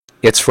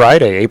It's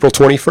Friday, April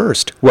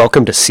 21st.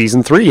 Welcome to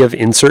Season 3 of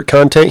Insert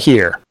Content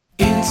Here.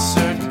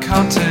 Insert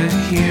content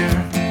here.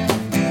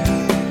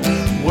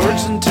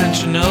 Words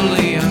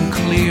intentionally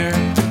unclear.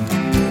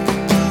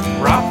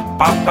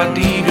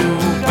 Rap-ba-ba-dee-doo,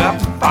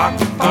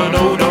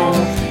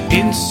 bap-ba-ba-do-do.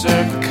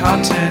 Insert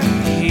content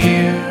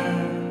here.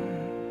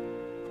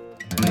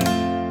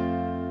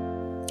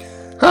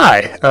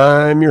 Hi,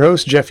 I'm your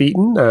host, Jeff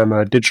Eaton. I'm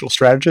a digital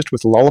strategist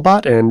with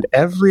Lullabot, and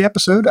every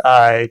episode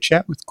I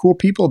chat with cool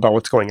people about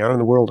what's going on in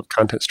the world of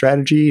content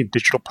strategy,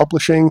 digital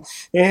publishing,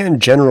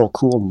 and general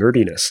cool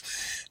nerdiness.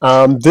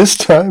 This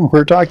time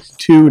we're talking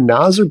to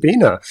Noz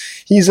Urbina.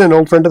 He's an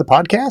old friend of the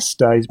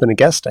podcast. He's been a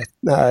guest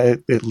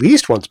at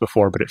least once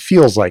before, but it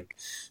feels like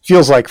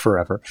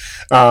forever.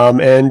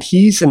 And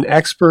he's an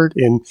expert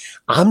in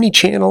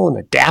omni-channel and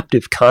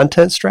adaptive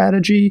content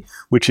strategy,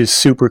 which is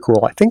super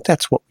cool. I think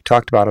that's what we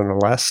talked about in the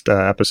last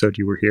episode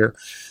you were here.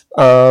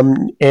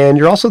 And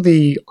you're also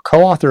the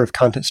co-author of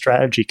Content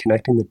Strategy,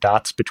 Connecting the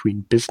Dots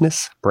Between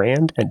Business,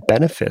 Brand, and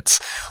Benefits.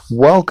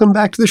 Welcome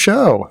back to the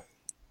show.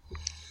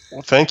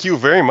 Well, thank you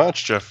very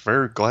much, Jeff.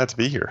 Very glad to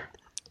be here.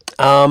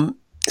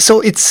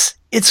 So it's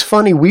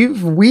funny.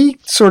 We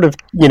sort of,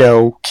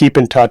 keep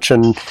in touch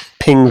and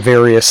ping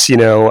various,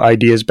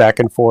 ideas back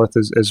and forth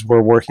as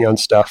we're working on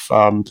stuff.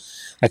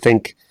 I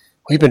think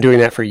we've been doing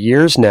that for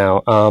years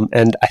now.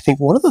 And I think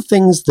one of the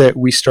things that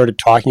we started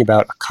talking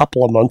about a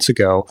couple of months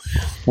ago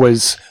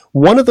was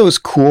one of those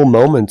cool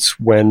moments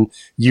when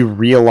you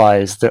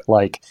realize that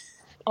like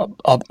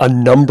a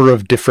number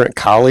of different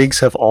colleagues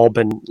have all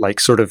been like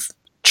sort of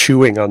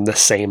chewing on the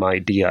same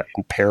idea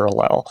in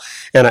parallel.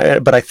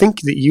 But I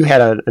think that you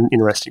had an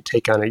interesting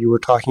take on it. You were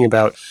talking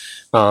about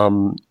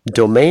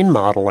domain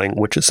modeling,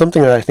 which is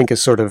something that I think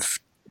has sort of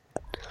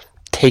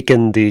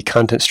taken the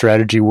content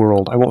strategy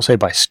world, I won't say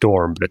by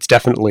storm, but it's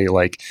definitely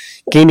like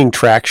gaining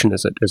traction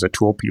as a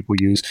tool people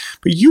use.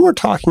 But you were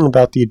talking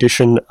about the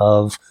addition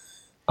of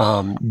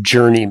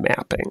journey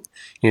mapping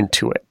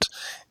into it.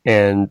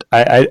 And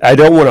I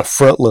don't want to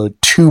front load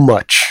too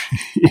much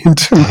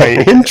into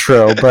my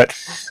intro, but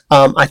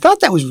I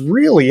thought that was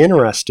really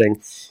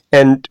interesting.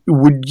 And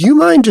would you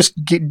mind just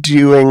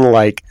doing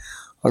like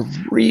a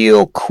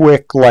real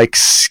quick, like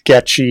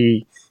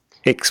sketchy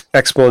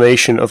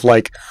explanation of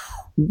like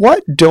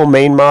what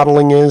domain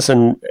modeling is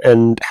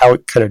and how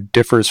it kind of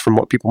differs from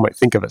what people might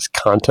think of as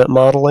content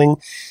modeling,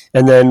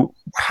 and then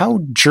how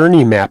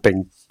journey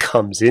mapping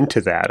comes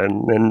into that,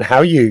 and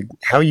how you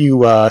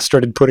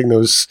started putting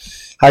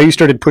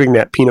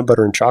that peanut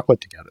butter and chocolate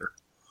together.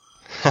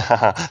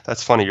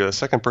 That's funny. You're the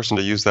second person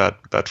to use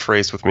that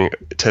phrase with me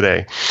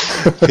today.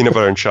 Peanut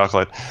butter and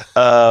chocolate.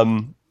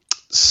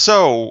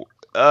 So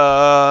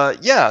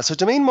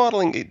domain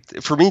modeling,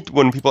 for me,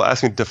 when people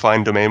ask me to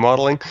define domain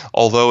modeling,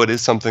 although it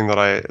is something that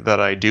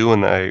I do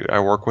and I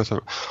work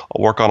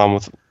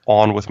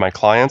on with my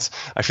clients,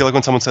 I feel like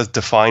when someone says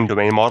define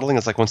domain modeling,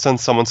 it's like when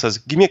someone says,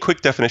 give me a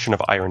quick definition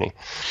of irony.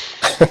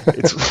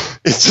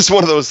 It's just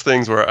one of those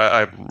things where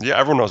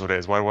everyone knows what it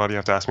is. Why do you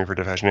have to ask me for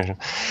definition?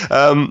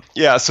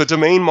 So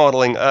domain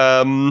modeling,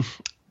 I'm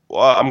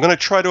going to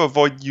try to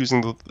avoid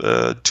using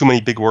too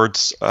many big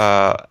words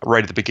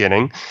right at the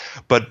beginning,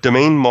 but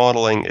domain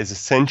modeling is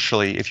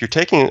essentially, if you're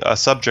taking a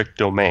subject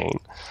domain,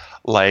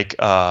 like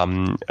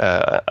an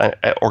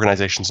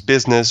organization's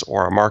business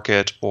or a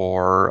market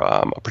or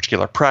a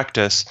particular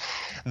practice,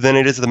 then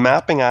it is the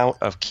mapping out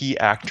of key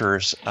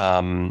actors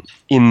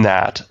in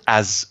that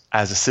as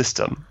a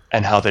system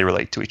and how they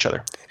relate to each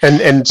other.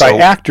 And by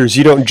actors,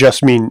 you don't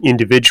just mean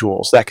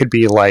individuals. That could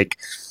be like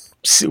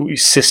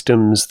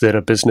systems that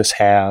a business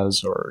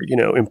has, or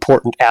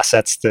important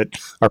assets that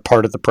are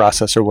part of the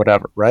process or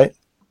whatever, right?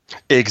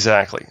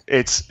 Exactly.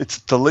 It's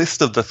the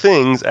list of the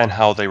things and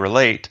how they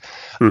relate.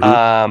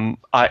 Mm-hmm.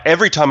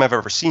 Every time I've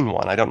ever seen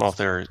one, I don't know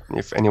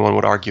if anyone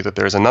would argue that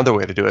there's another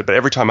way to do it, but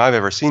every time I've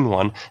ever seen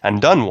one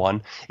and done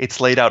one, it's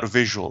laid out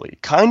visually,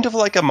 kind of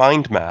like a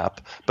mind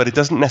map, but it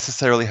doesn't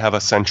necessarily have a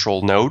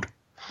central node.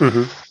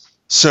 Mm-hmm.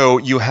 So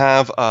you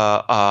have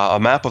a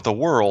map of the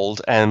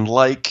world, and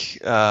like,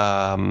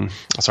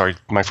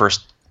 my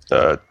first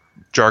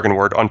jargon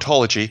word,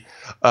 ontology,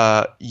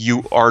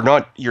 you're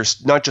not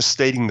just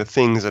stating the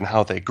things and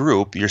how they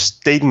group, you're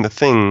stating the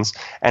things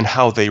and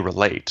how they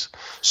relate.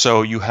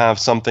 So you have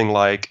something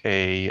like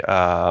and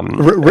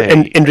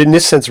in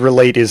this sense,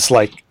 relate is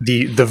like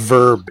the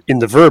verb in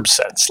the verb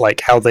sense, like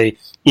how they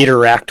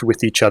interact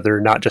with each other,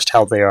 not just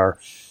how they are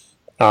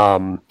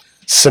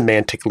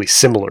semantically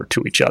similar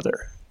to each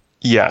other.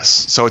 Yes.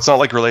 So it's not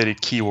like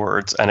related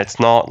keywords, and it's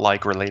not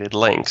like related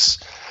links.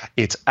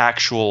 It's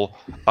actual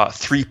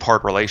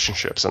three-part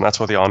relationships, and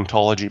that's where the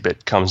ontology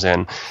bit comes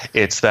in.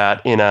 It's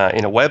that in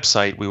a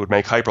website, we would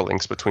make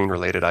hyperlinks between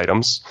related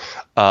items,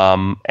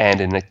 and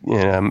in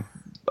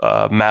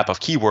a map of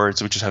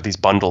keywords, we just have these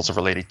bundles of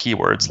related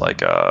keywords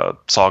like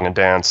song and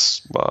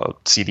dance,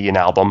 CD and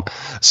album.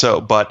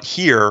 But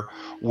here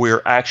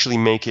we're actually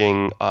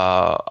making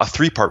a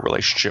three-part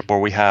relationship where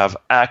we have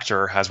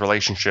actor has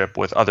relationship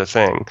with other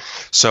thing.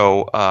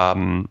 So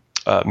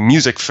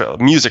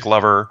music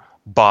lover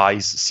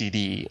buys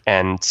CD,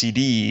 and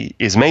CD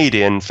is made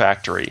in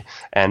factory,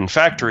 and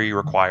factory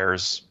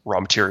requires raw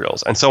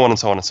materials, and so on and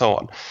so on and so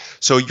on.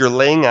 So you're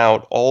laying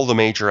out all the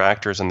major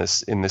actors in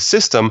this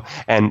system,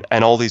 and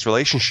all these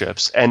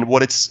relationships. And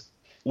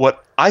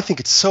what I think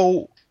it's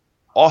so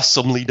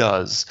awesomely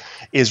does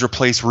is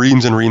replace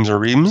reams and reams and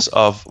reams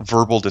of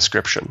verbal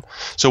description.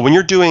 So when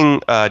you're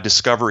doing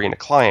discovery in a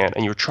client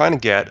and you're trying to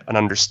get an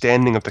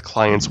understanding of the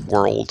client's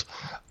world,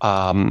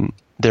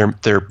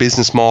 their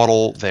business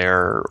model,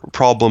 their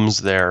problems,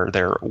 their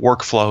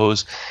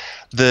workflows,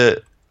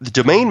 the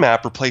domain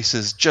map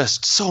replaces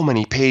just so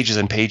many pages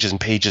and pages and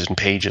pages and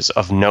pages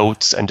of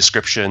notes and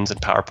descriptions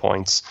and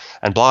PowerPoints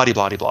and blah blah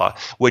blah blah,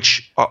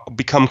 which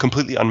become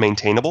completely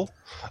unmaintainable.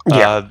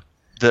 Yeah.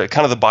 The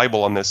kind of the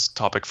Bible on this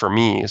topic for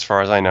me, as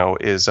far as I know,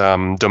 is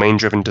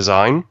domain-driven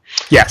design.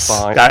 Yes,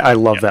 I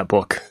love that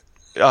book.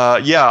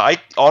 I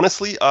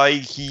honestly,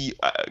 he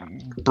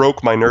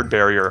broke my nerd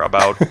barrier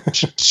about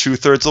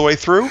 2/3 of the way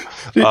through,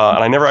 and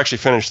I never actually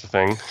finished the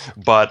thing,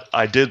 but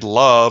I did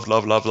love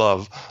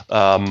the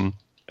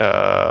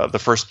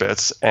first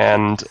bits,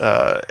 and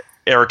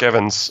Eric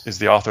Evans is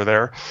the author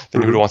there.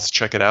 Anyone who wants to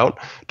check it out,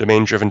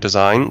 domain-driven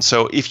design.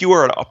 So if you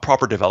are a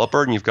proper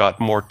developer and you've got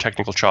more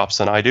technical chops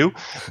than I do,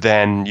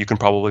 then you can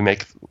probably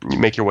make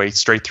your way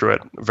straight through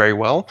it very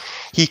well.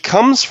 He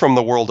comes from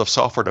the world of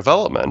software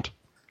development,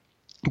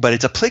 but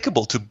it's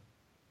applicable to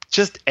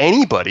just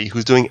anybody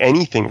who's doing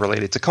anything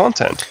related to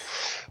content.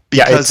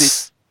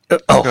 Because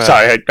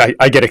sorry,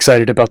 I get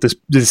excited about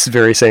this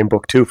very same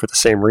book too for the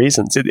same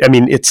reasons.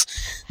 It's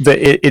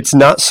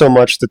not so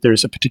much that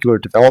there's a particular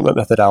development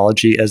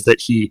methodology as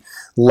that he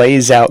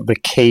lays out the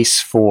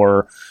case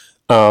for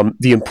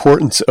the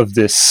importance of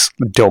this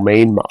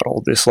domain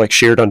model, this like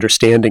shared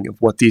understanding of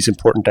what these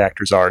important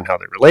actors are and how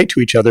they relate to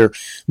each other,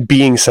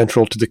 being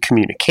central to the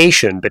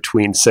communication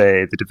between,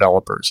 say, the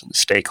developers and the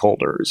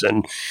stakeholders.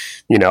 And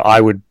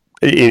I would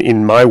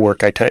in my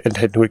work I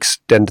tend to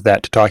extend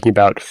that to talking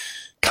about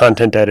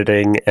content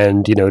editing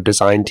and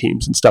design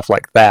teams and stuff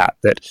like that,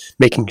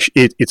 making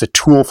it's a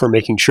tool for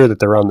making sure that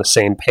they're on the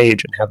same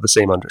page and have the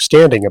same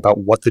understanding about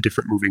what the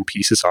different moving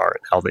pieces are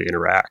and how they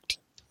interact.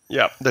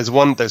 Yeah, there's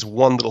one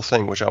little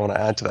thing which I want to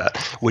add to that,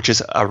 which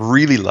is I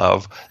really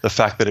love the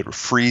fact that it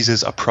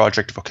freezes a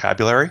project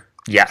vocabulary.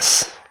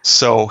 Yes.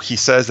 So he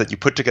says that you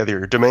put together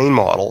your domain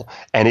model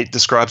and it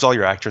describes all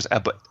your actors,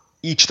 but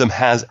each of them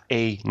has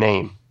a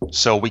name.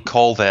 So we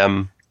call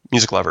them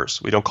music lovers.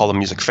 We don't call them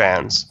music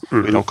fans.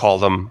 Mm-hmm. We don't call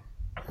them,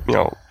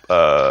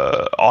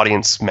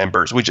 audience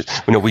members. We just,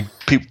 we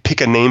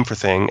pick a name for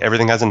thing.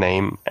 Everything has a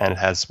name, and it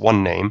has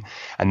one name,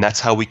 and that's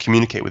how we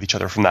communicate with each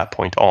other from that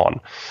point on.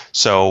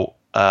 So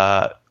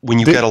when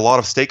you get a lot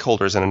of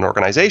stakeholders in an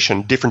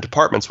organization, different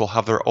departments will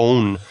have their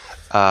own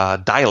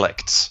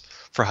dialects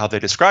for how they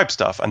describe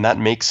stuff, and that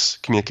makes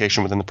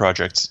communication within the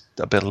projects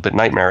a little bit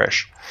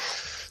nightmarish.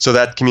 So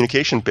that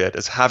communication bit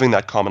is having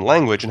that common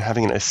language and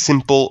having a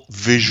simple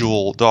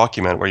visual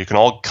document where you can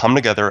all come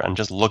together and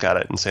just look at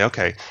it and say,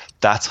 okay,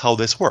 that's how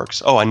this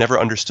works. Oh, I never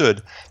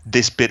understood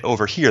this bit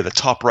over here, the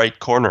top right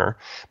corner,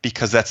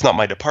 because that's not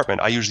my department.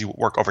 I usually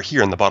work over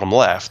here in the bottom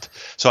left.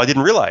 So I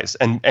didn't realize.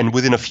 And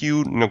within a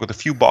few, with a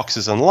few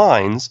boxes and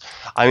lines,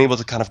 I'm able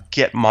to kind of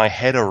get my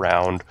head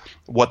around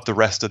what the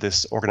rest of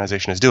this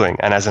organization is doing.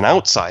 And as an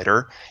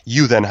outsider,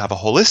 you then have a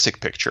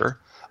holistic picture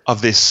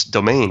of this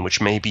domain,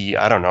 which may be,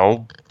 I don't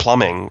know,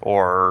 plumbing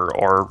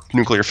or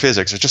nuclear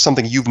physics, or just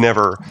something you've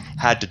never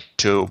had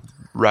to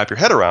wrap your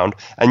head around,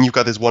 and you've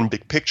got this one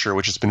big picture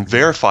which has been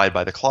verified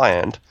by the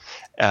client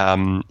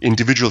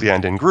individually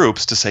and in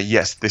groups to say,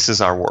 yes, this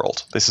is our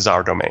world, this is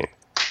our domain.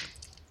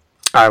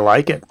 I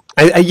like it.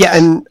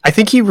 And I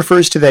think he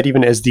refers to that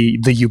even as the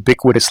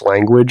ubiquitous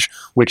language,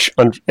 which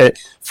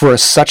for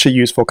such a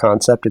useful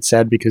concept, it's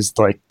sad because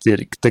like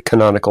the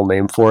canonical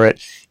name for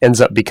it ends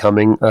up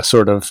becoming a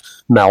sort of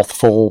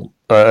mouthful,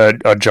 a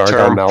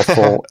jargon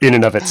mouthful in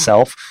and of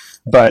itself.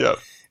 But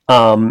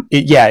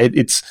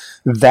it's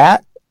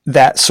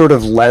that sort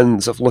of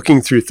lens of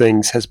looking through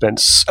things has been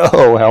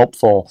so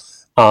helpful.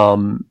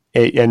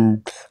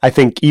 And I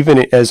think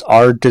even as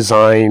our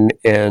design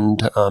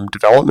and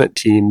development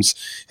teams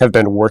have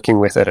been working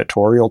with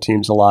editorial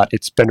teams a lot,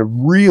 it's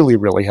been really,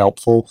 really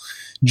helpful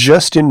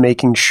just in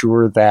making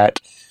sure that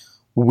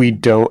we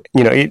don't,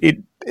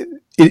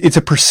 it's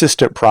a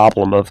persistent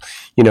problem of,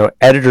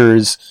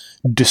 editors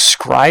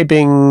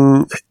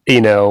describing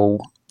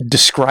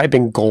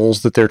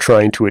goals that they're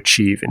trying to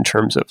achieve in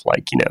terms of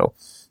like,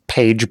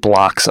 page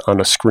blocks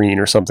on a screen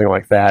or something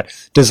like that.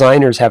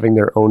 Designers having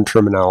their own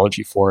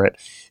terminology for it,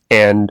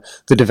 and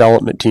the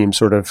development team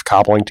sort of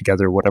cobbling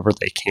together whatever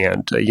they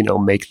can to,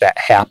 make that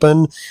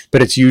happen.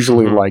 But it's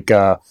usually like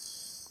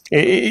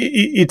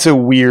it's a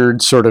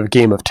weird sort of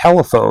game of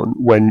telephone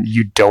when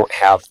you don't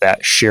have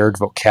that shared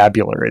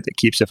vocabulary that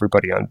keeps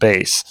everybody on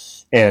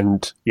base.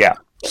 And yeah,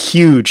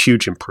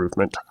 huge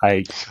improvement.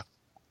 I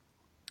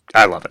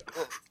love it.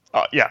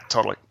 Yeah,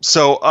 totally.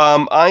 So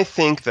I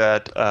think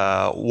that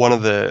one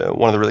of the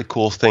really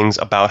cool things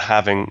about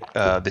having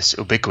this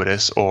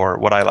ubiquitous, or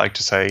what I like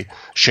to say,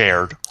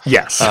 shared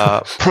Yes.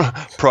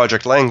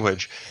 project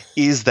language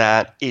is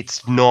that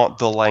it's not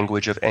the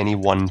language of any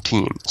one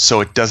team.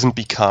 So it doesn't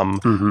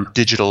become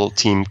digital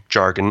team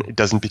jargon. It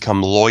doesn't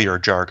become lawyer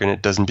jargon.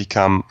 It doesn't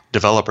become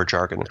developer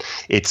jargon.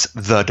 It's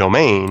the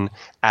domain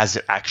as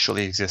it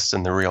actually exists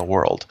in the real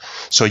world.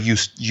 So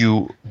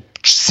you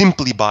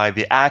simply by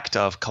the act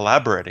of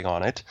collaborating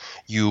on it,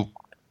 you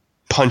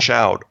punch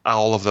out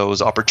all of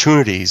those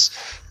opportunities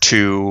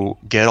to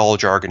get all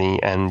jargony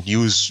and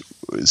use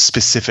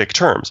specific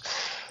terms.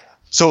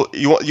 So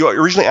you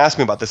originally asked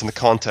me about this in the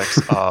context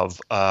of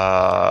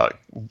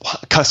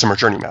customer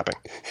journey mapping.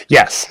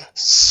 Yes.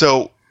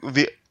 So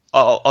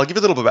I'll give you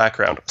a little bit of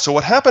background. So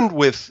what happened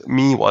with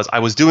me was I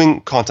was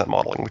doing content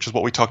modeling, which is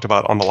what we talked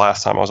about on the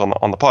last time I was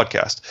on the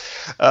podcast.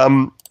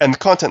 And the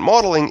content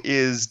modeling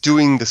is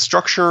doing the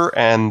structure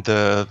and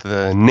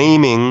the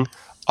naming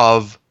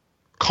of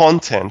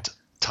content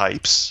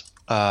types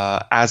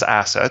as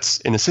assets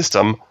in a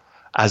system,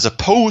 as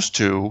opposed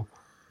to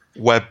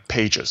web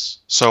pages.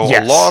 So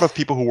Yes. A lot of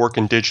people who work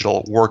in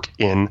digital work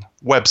in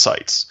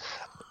websites.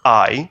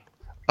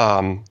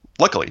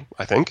 Luckily,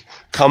 I think,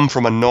 come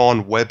from a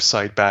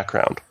non-website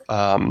background.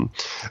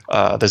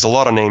 There's a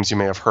lot of names you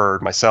may have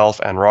heard: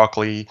 myself, Anne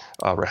Rockley,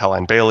 Rahel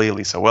Ann Bailey,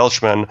 Lisa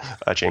Welchman,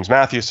 James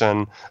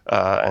Mathewson,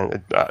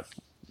 and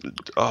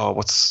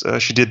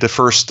she did the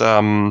first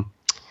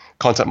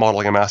content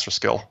modeling and master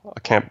skill.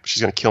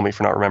 She's going to kill me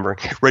for not remembering.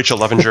 Rachel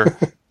Levenger.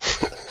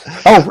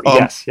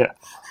 Yes, yeah.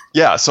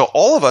 Yeah, so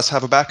all of us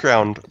have a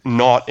background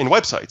not in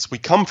websites. We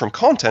come from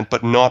content,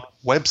 but not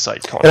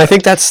website content. And I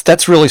think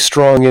that's really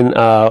strong in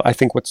I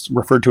think what's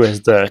referred to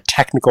as the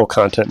technical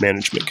content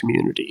management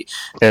community.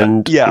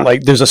 And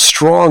there's a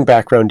strong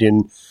background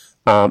in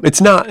it's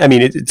not. I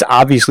mean, it's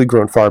obviously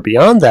grown far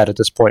beyond that at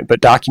this point,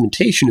 but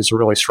documentation is a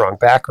really strong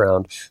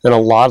background, and a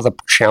lot of the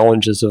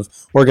challenges of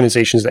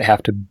organizations that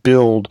have to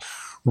build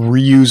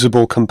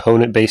reusable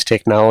component-based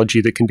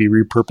technology that can be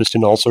repurposed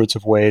in all sorts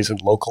of ways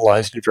and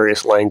localized in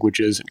various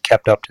languages and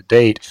kept up to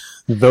date.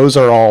 Those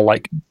are all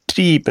like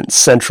deep and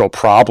central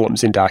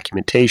problems in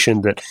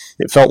documentation that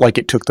it felt like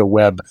it took the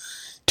web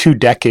 2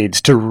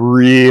 decades to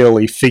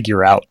really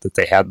figure out that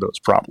they had those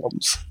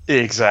problems.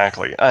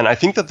 Exactly. And I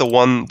think that the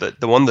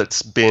one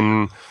that's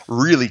been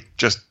really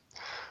just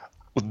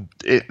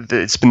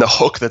it's been the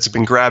hook that's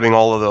been grabbing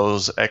all of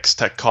those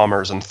ex-tech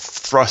commerce and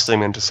thrusting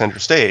them into center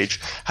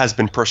stage has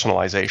been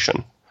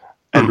personalization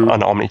and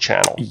on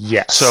omni-channel.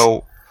 Yes.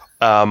 So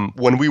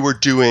when we were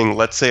doing,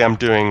 let's say I'm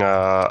doing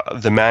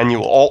the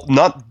manual,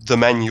 not the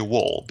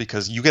manual,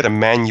 because you get a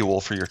manual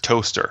for your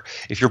toaster.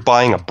 If you're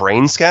buying a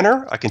brain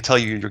scanner, I can tell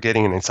you you're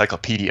getting an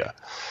encyclopedia.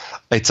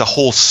 It's a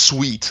whole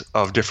suite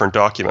of different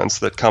documents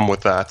that come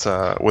with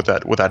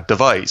that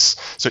device.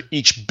 So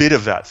each bit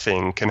of that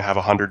thing can have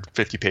a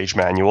 150-page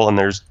manual, and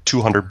there's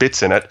 200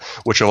 bits in it,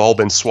 which have all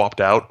been swapped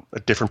out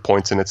at different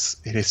points in its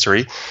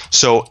history.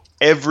 So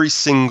every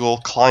single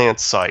client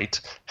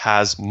site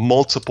has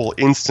multiple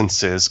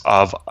instances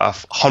of a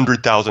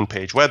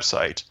 100,000-page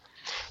website,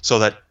 so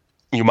that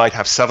you might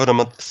have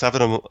seven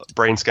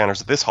brain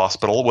scanners at this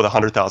hospital with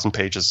 100,000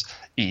 pages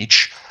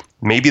each.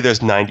 Maybe there's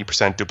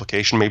 90%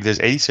 duplication, maybe there's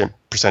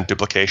 80%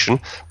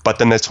 duplication, but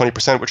then there's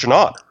 20% which are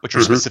not, which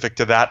are specific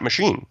to that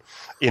machine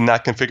in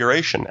that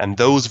configuration. And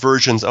those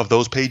versions of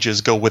those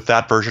pages go with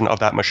that version of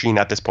that machine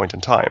at this point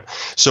in time.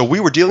 So we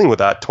were dealing with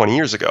that 20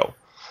 years ago.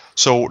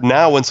 So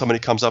now when somebody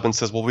comes up and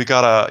says, well, we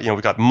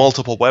got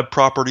multiple web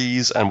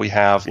properties and we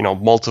have,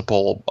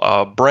 multiple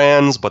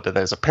brands, but then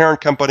there's a parent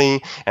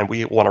company and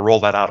we want to roll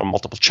that out on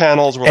multiple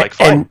channels, we're like,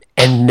 fine.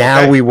 And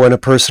now we want to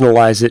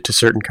personalize it to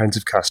certain kinds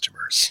of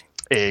customers.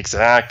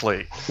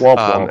 Exactly.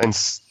 And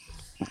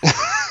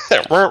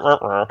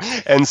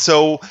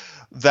so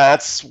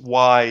that's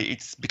why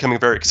it's becoming a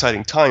very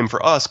exciting time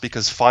for us,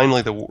 because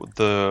finally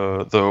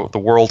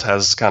the world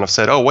has kind of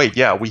said, oh wait,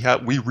 yeah,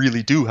 we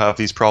really do have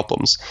these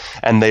problems,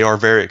 and they are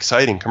very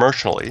exciting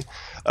commercially.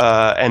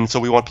 And so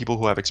we want people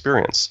who have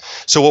experience.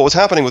 So what was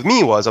happening with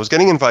me was I was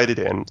getting invited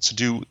in to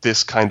do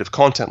this kind of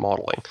content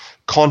modeling,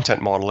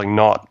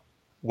 not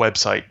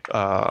website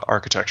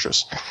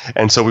architectures.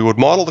 And so we would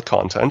model the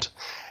content.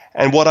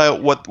 And what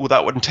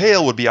that would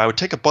entail would be I would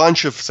take a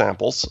bunch of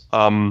samples,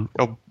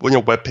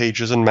 web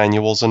pages and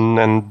manuals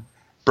and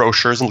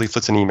brochures and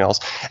leaflets and emails,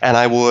 and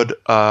I would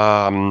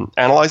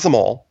analyze them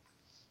all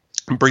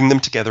and bring them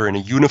together in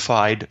a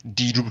unified,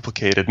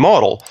 deduplicated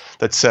model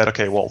that said,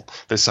 okay, well,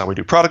 this is how we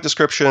do product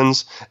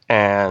descriptions,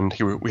 and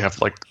here we have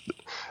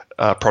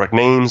product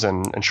names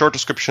and short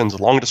descriptions and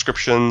long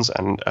descriptions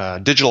and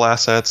digital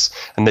assets,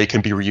 and they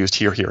can be reused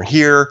here, here, and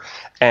here.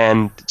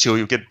 And so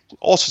you get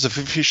all sorts of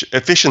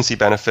efficiency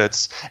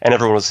benefits, and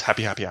everyone was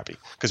happy,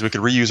 because we could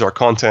reuse our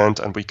content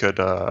and we could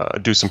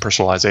do some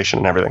personalization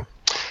and everything.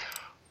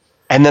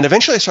 And then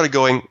eventually I started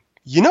going,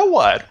 you know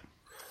what?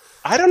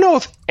 I don't know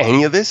if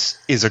any of this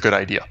is a good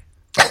idea.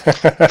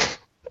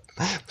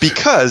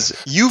 Because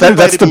you've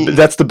invited me.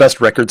 That's the best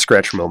record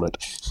scratch moment.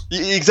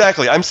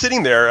 Exactly. I'm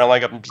sitting there and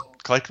I'm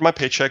collecting my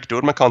paycheck,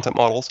 doing my content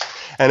models,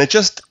 and it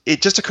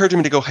just occurred to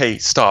me to go, hey,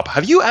 stop.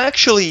 Have you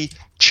actually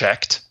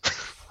checked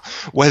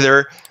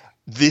whether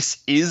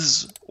this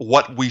is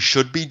what we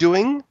should be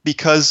doing?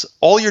 Because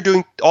all you've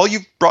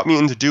brought me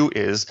in to do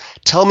is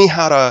tell me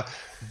how to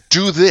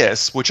do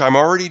this, which I'm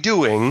already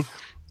doing,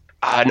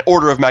 an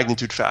order of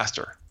magnitude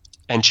faster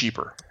and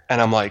cheaper.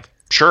 And I'm like,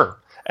 sure.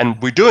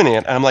 And we're doing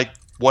it. And I'm like,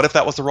 what if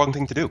that was the wrong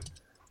thing to do?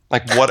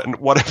 Like,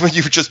 what if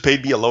you just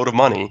paid me a load of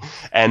money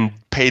and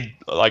paid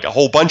like a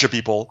whole bunch of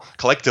people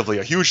collectively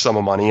a huge sum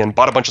of money and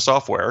bought a bunch of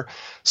software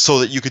so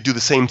that you could do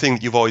the same thing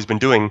that you've always been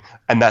doing,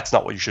 and that's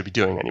not what you should be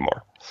doing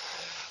anymore.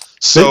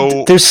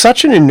 So there's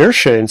such an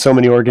inertia in so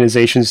many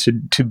organizations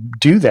to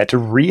do that, to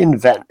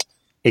reinvent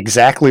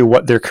exactly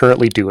what they're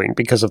currently doing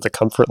because of the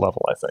comfort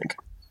level, I think.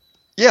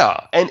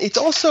 Yeah, and it's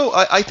also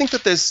I think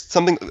that there's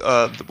something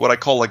what I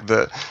call like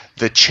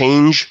the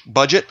change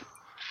budget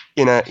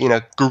in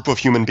a group of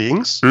human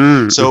beings.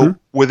 So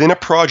within a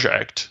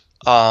project,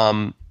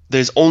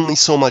 there's only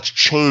so much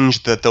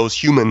change that those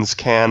humans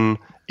can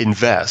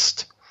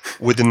invest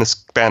within the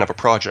span of a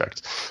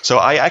project. So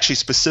I actually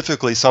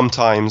specifically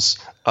sometimes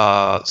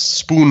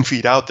spoon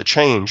feed out the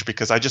change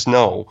because I just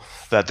know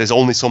that there's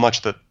only so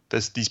much that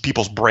these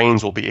people's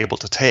brains will be able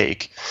to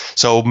take.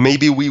 So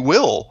maybe we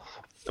will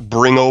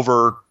bring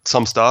over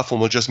some stuff and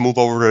we'll just move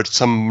over to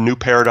some new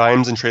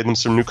paradigms and trade them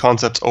some new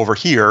concepts over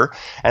here,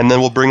 and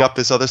then we'll bring up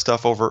this other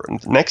stuff over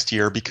next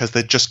year because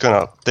they're just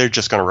gonna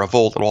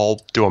revolt and we'll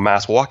all do a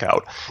mass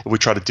walkout if we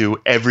try to do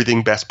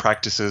everything best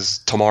practices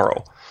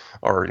tomorrow,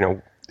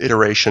 or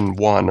iteration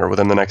 1 or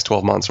within the next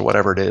 12 months or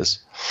whatever it is.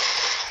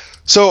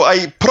 So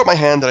I put up my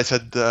hand and I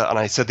said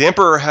the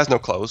emperor has no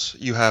clothes.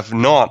 You have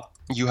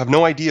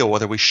no idea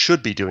whether we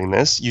should be doing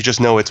this. You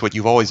just know it's what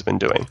you've always been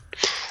doing.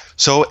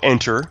 So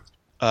enter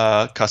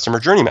customer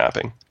journey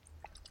mapping.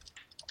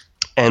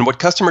 And what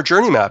customer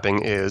journey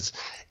mapping is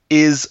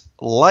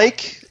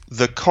like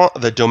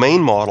the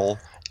domain model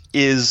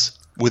is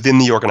within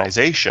the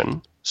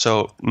organization.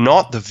 So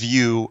not the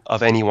view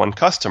of any one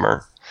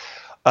customer.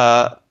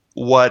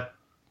 What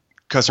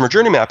customer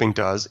journey mapping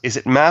does is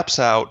it maps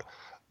out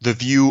the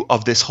view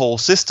of this whole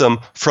system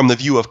from the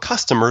view of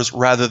customers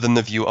rather than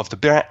the view of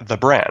the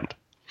brand.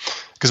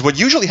 Because what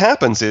usually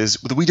happens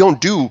is we don't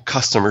do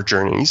customer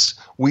journeys.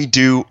 We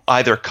do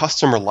either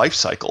customer life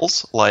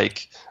cycles,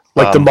 like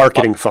the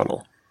marketing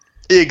funnel.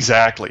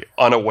 Exactly.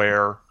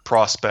 Unaware,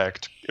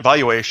 prospect,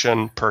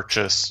 evaluation,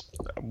 purchase,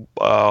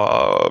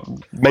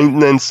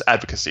 maintenance,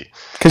 advocacy.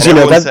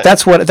 Because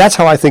that's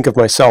how I think of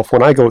myself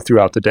when I go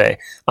throughout the day.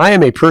 I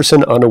am a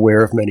person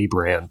unaware of many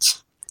brands.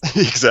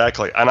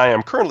 Exactly, and I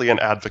am currently an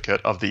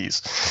advocate of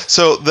these.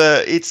 So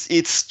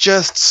it's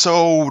just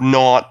so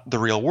not the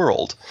real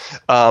world,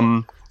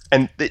 I'm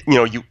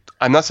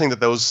not saying that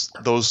those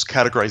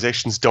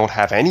categorizations don't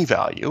have any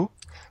value,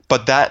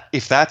 but that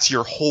if that's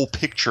your whole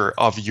picture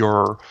of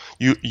your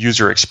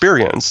user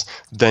experience,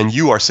 then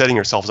you are setting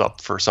yourselves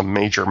up for some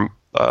major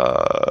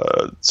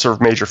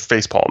major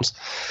face palms.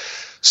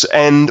 So,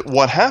 and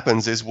what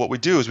happens is what we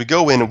do is we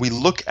go in and we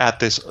look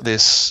at this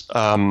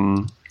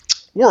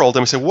world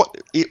and we say,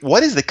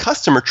 what is the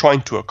customer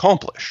trying to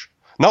accomplish?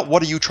 Not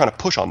what are you trying to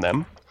push on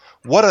them?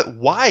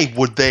 Why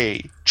would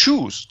they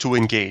choose to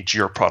engage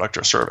your product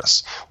or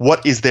service?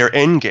 What is their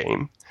end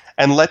game?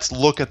 And let's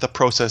look at the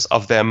process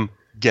of them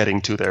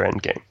getting to their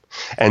end game.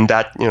 And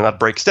that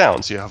breaks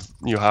down. So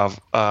you have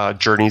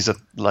journeys that,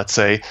 let's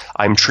say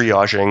I'm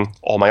triaging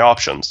all my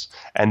options,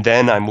 and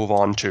then I move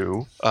on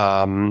to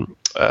the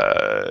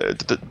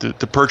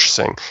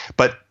purchasing.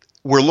 But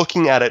we're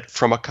looking at it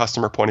from a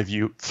customer point of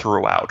view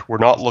throughout. We're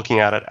not looking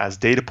at it as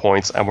data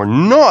points, and we're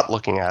not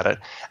looking at it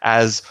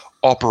as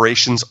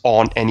operations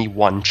on any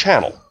one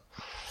channel.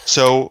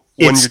 So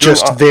when it's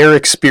just their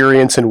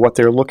experience and what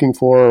they're looking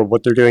for, or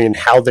what they're doing, and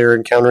how they're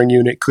encountering you.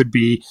 And it could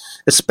be,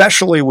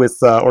 especially with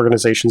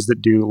organizations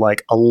that do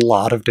like a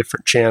lot of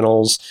different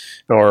channels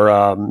or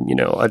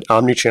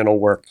omni-channel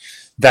work.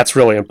 That's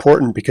really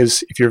important,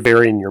 because if you're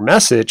varying your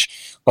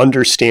message,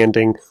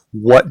 understanding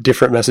what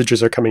different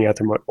messages are coming at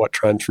them, what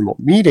trends from what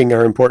meeting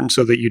are important,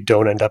 so that you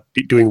don't end up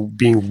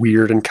being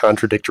weird and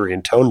contradictory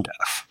and tone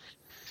deaf.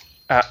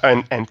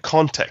 And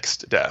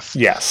context deaf.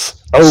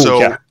 Yes.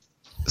 Yeah.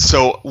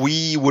 So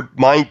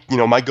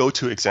my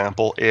go-to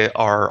example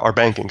are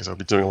banking, because I've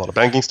been doing a lot of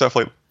banking stuff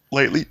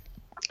lately.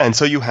 And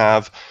so you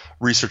have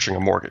researching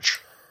a mortgage,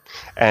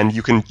 and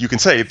you can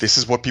say this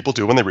is what people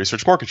do when they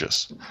research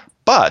mortgages.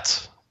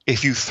 But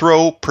if you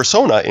throw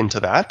persona into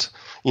that,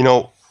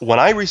 when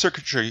I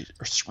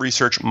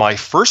research my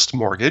first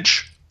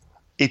mortgage,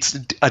 it's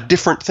a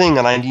different thing,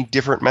 and I need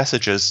different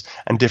messages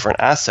and different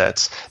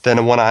assets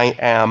than when I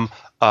am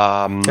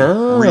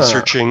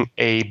researching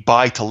a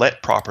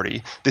buy-to-let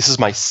property. This is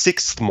my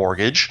 6th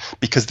mortgage,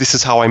 because this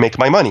is how I make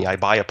my money. I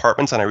buy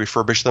apartments and I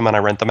refurbish them and I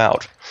rent them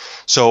out.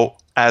 So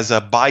as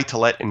a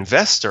buy-to-let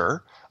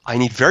investor, I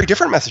need very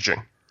different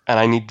messaging and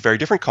I need very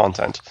different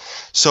content.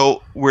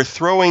 So we're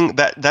throwing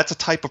that's a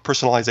type of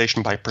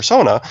personalization by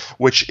persona,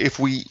 which if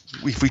we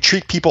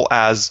treat people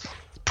as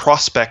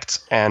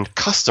prospects and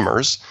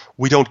customers,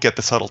 we don't get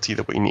the subtlety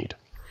that we need.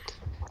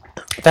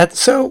 That's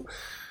so.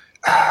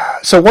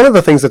 So one of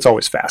the things that's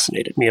always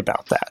fascinated me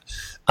about that,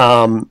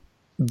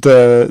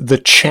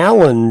 the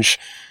challenge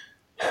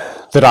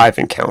that I've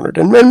encountered,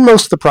 and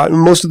most of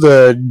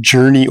the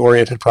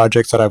journey-oriented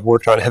projects that I've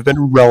worked on have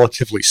been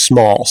relatively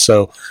small.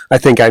 So I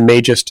think I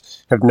may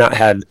just have not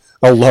had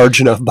a large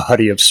enough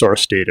body of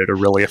source data to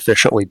really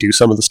efficiently do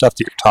some of the stuff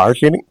that you're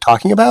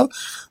talking about.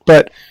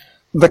 But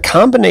the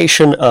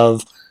combination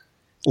of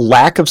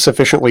lack of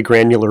sufficiently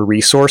granular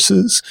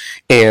resources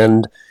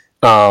and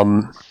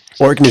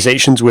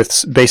organizations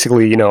with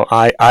basically,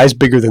 eyes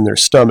bigger than their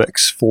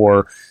stomachs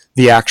for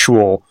the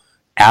actual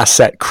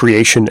asset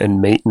creation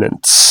and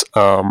maintenance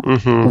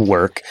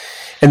work.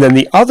 And then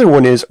the other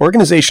one is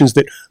organizations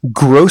that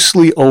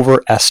grossly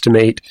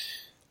overestimate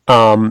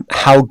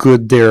how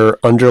good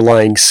their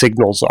underlying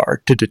signals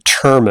are to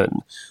determine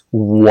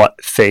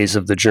what phase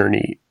of the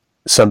journey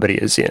somebody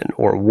is in,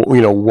 or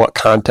what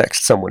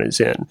context someone is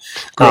in.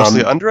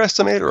 Grossly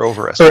underestimate or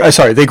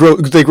overestimate?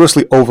 They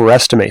grossly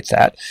overestimate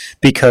that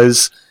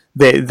because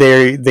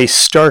they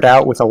start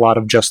out with a lot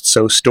of just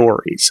so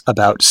stories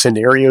about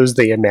scenarios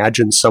they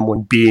imagine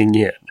someone being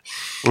in,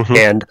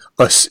 and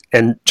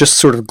just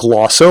sort of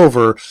gloss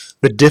over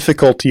the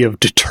difficulty of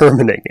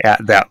determining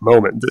at that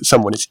moment that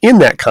someone is in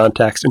that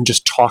context, and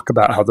just talk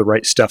about how the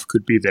right stuff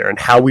could be there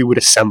and how we would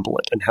assemble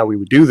it and how we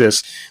would do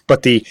this.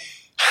 But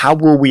how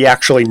will we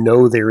actually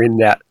know they're in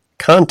that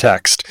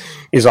context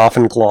is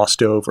often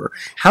glossed over.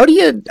 How do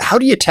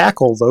you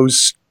tackle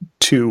those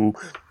two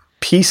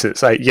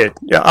pieces?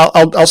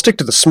 I'll stick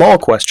to the small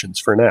questions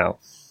for now.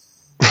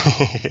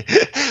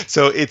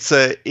 So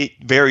it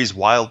varies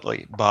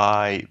wildly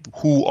by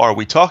who are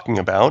we talking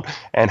about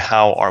and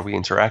how are we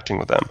interacting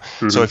with them.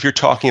 So if you're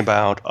talking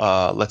about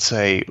let's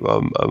say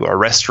a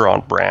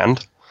restaurant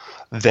brand,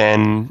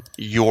 then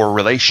your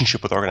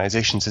relationship with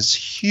organizations is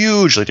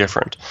hugely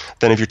different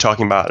than if you're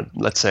talking about,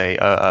 let's say,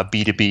 a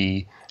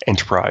B2B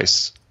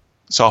enterprise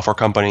software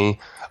company.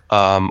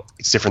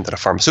 It's different than a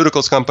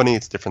pharmaceuticals company.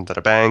 It's different than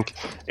a bank,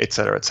 et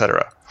cetera, et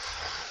cetera.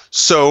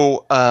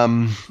 So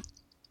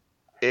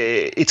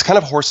it's kind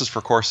of horses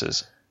for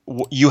courses.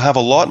 You have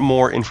a lot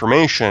more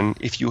information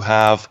if you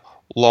have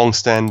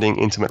long-standing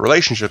intimate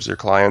relationships with your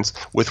clients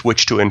with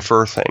which to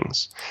infer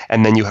things.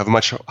 And then you have a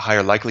much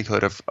higher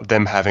likelihood of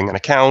them having an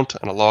account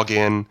and a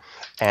login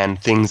and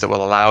things that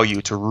will allow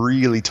you to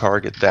really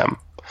target them.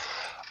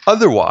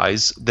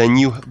 Otherwise, then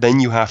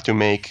you have to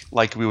make,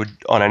 like we would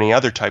on any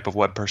other type of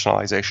web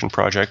personalization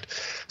project,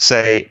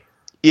 say,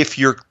 if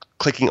you're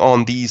clicking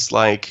on these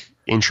like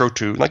intro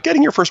to like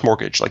getting your first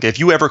mortgage, like if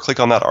you ever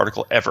click on that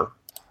article ever,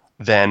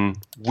 then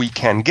we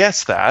can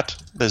guess that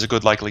there's a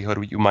good likelihood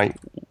we might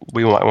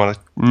want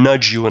to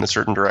nudge you in a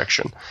certain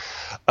direction.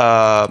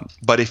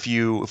 But if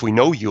we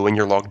know you and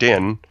you're logged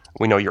in,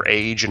 we know your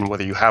age and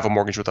whether you have a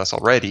mortgage with us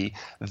already,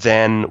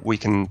 then we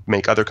can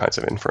make other kinds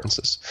of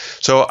inferences.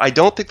 So I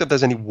don't think that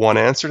there's any one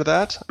answer to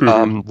that.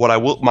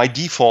 My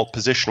default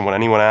position when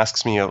anyone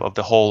asks me of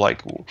the whole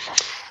like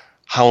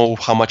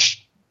how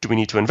much do we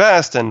need to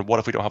invest and what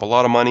if we don't have a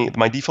lot of money,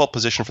 my default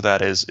position for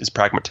that is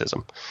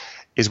pragmatism.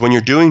 Is when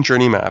you're doing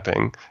journey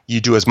mapping,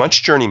 you do as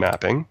much journey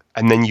mapping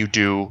and then you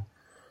do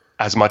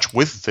as much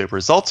with the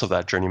results of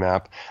that journey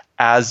map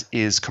as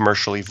is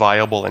commercially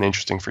viable and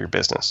interesting for your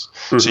business.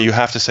 So you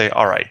have to say,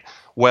 all right,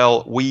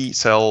 well, we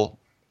sell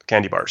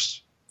candy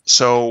bars.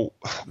 So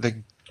the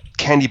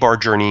candy bar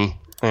journey,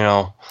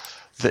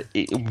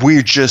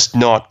 we're just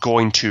not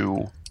going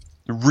to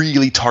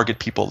really target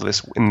people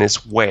in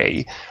this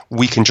way.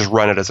 We can just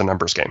run it as a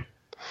numbers game.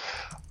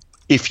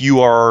 If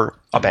you are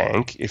a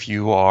bank, if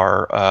you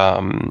are,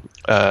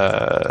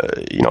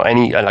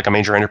 any like a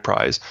major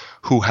enterprise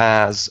who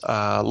has,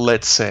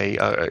 let's say,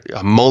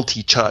 a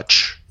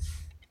multi-touch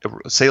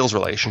sales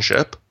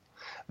relationship,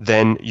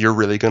 then you're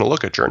really going to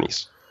look at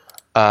journeys.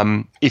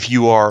 If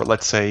you are,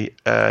 let's say,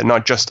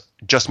 not just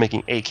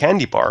making a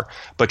candy bar,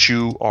 but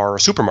you are a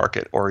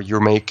supermarket or you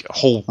make a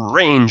whole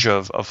range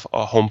of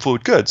home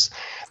food goods,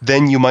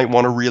 then you might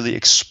want to really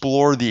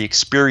explore the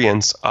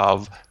experience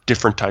of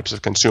different types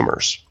of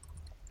consumers.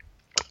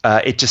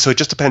 It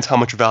just depends how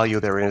much value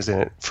there is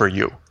in it for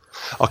you.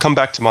 I'll come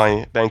back to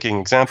my banking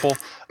example.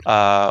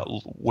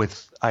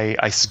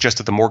 I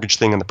suggested the mortgage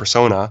thing and the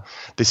persona.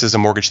 This is a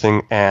mortgage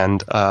thing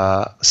and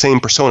same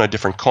persona,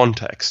 different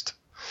context.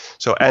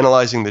 So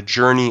analyzing the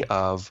journey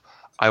of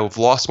I've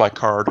lost my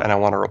card and I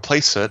want to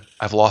replace it.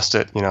 I've lost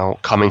it,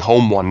 coming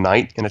home one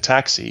night in a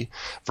taxi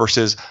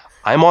versus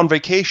I'm on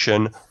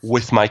vacation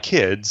with my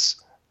kids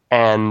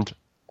and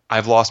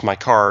I've lost my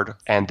card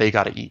and they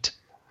got to eat.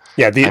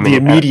 Yeah, the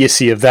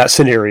immediacy of that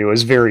scenario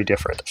is very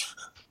different.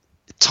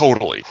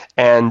 Totally.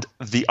 And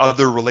the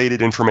other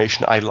related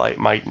information I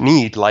might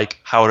need, like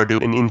how to do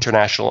an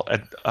international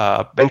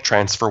bank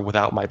transfer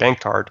without my bank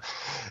card,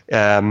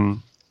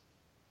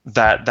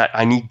 that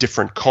I need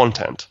different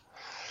content.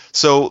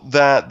 So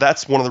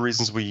that's one of the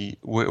reasons we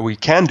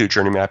can do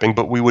journey mapping,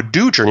 but we would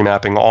do journey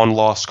mapping on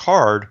lost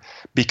card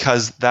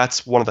because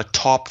that's one of the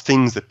top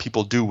things that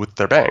people do with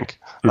their bank.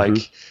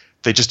 Like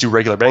they just do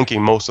regular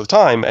banking most of the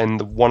time,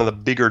 and one of the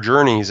bigger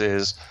journeys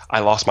is I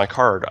lost my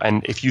card,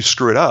 and if you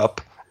screw it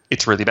up,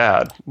 it's really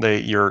bad.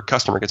 Your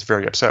customer gets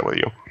very upset with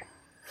you.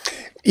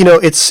 You know,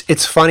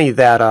 it's funny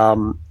that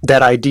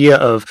that idea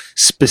of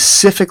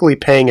specifically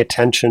paying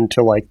attention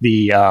to like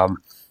the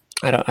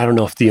I don't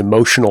know if the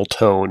emotional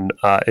tone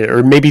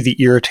or maybe the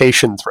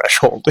irritation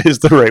threshold is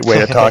the right way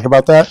to talk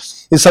about that,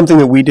 is something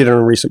that we did on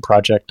a recent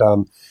project.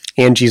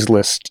 Angie's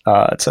List.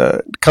 It's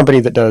a company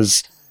that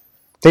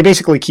they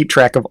basically keep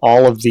track of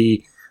all of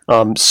the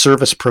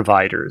service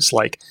providers,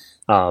 like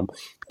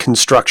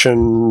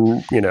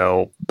construction,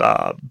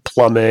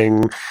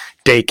 plumbing,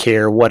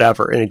 daycare,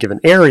 whatever, in a given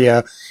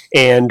area,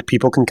 and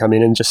people can come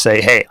in and just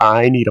say, "Hey,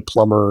 I need a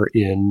plumber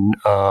in,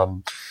 I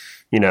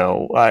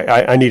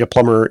need a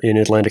plumber in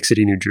Atlantic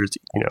City, New Jersey,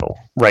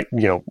 right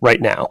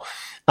now."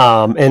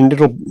 And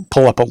it'll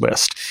pull up a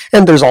list.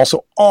 And there's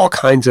also all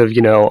kinds of,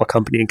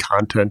 accompanying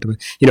content,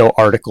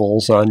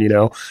 articles on,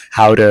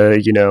 how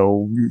to,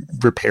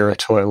 repair a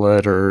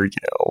toilet, or,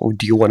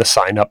 do you want to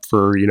sign up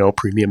for,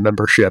 premium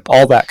membership,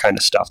 all that kind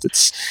of stuff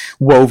that's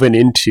woven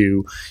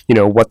into,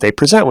 what they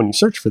present when you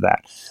search for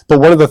that. But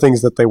one of the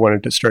things that they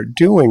wanted to start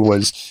doing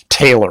was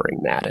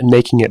tailoring that and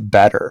making it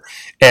better.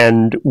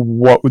 And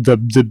what the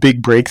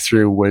big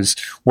breakthrough was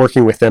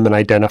working with them and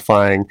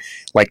identifying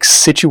like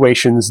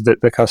situations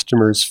that the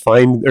customers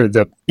find, or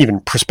the even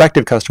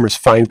prospective customers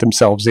find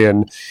themselves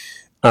in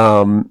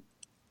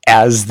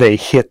as they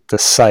hit the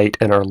site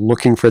and are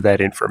looking for that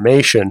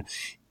information,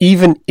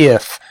 even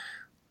if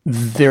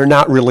they're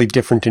not really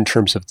different in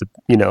terms of the,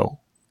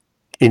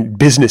 in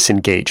business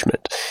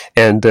engagement,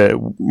 and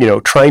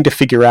trying to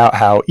figure out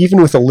how,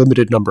 even with a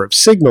limited number of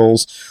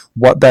signals,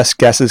 what best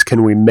guesses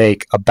can we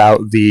make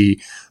about the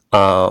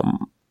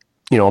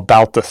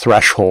about the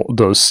threshold,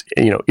 those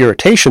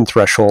irritation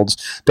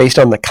thresholds, based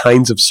on the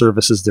kinds of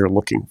services they're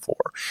looking for.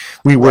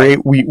 We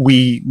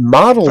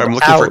modeled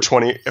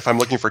if I'm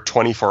looking for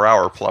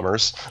 24-hour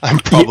plumbers, I'm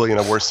probably in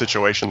a worse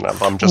situation than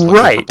if I'm just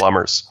looking for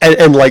plumbers.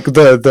 And like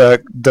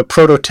the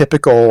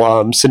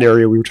prototypical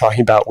scenario we were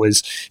talking about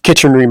was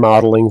kitchen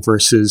remodeling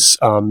versus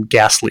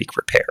gas leak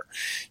repair.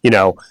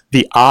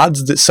 The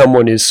odds that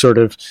someone is sort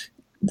of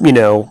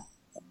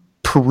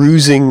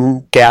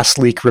perusing gas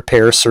leak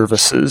repair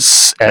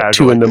services at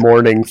 2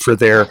 a.m. for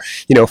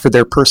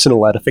their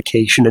personal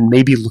edification, and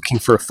maybe looking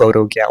for a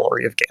photo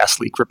gallery of gas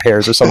leak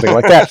repairs or something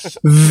like that,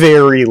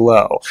 very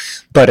low.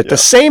 But at the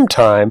same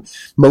time,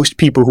 most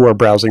people who are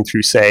browsing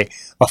through, say,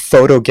 a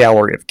photo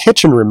gallery of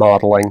kitchen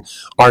remodeling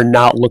are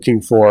not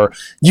looking for,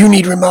 you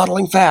need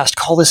remodeling fast,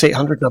 call this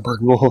 800 number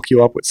and we'll hook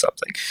you up with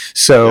something.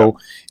 So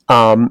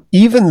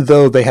even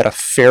though they had a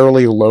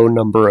fairly low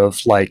number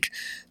of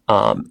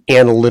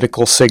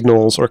analytical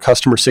signals or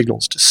customer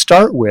signals to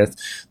start with,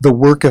 the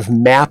work of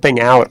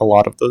mapping out a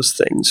lot of those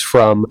things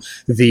from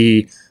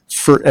a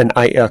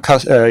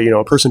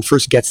person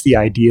first gets the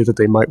idea that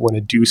they might want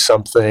to do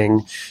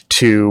something,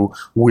 to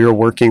we're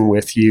working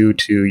with you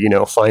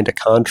to find a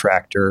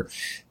contractor,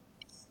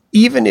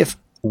 even if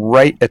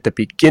right at the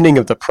beginning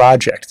of the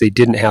project they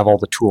didn't have all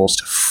the tools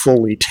to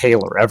fully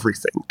tailor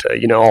everything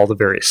to all the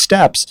various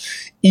steps.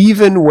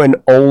 Even when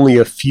only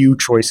a few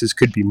choices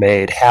could be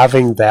made,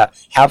 having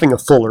a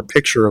fuller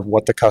picture of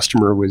what the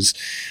customer was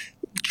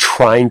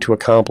trying to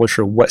accomplish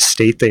or what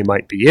state they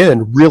might be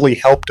in really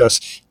helped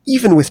us,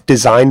 even with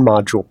design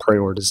module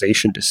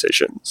prioritization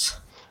decisions.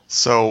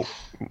 So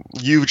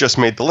you just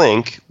made the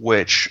link,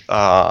 which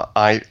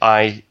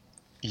I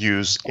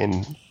use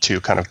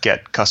to kind of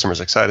get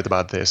customers excited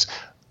about this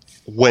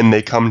when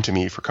they come to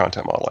me for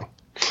content modeling.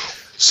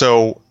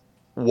 So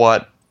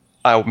what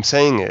I'm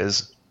saying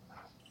is,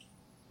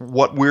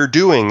 what we're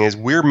doing is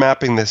we're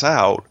mapping this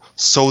out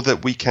so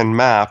that we can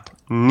map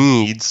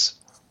needs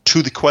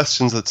to the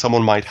questions that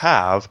someone might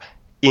have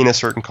in a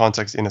certain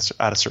context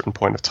at a certain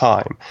point of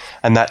time.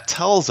 And that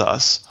tells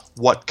us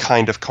what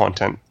kind of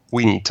content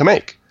we need to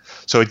make.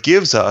 So it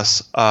gives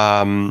us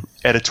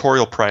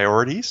editorial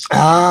priorities.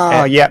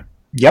 Yep.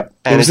 It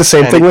was the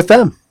same thing with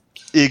them.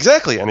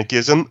 Exactly. And it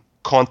gives them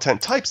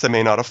content types they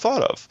may not have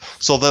thought of.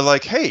 So they're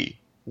like, hey,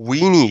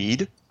 we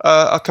need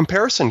a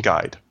comparison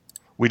guide.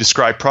 We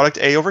describe product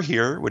A over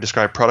here. We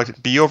describe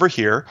product B over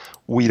here.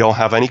 We don't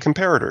have any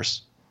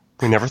comparators.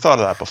 We never thought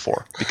of that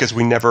before, because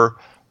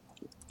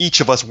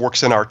each of us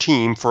works in our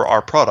team for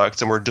our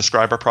products, and we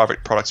describe our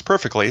products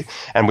perfectly,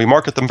 and we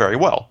market them very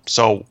well.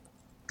 So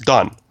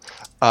done.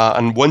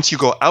 And once you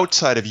go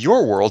outside of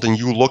your world and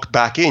you look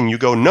back in, you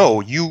go, no,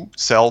 you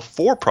sell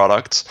 4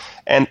 products.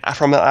 And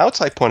from an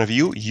outside point of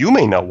view, you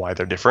may know why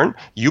they're different.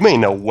 You may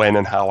know when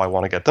and how I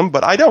want to get them,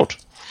 but I don't.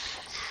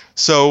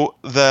 So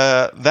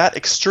that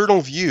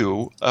external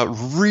view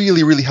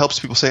really, really helps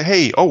people say,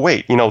 hey, oh,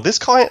 wait, this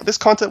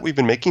content we've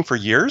been making for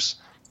years,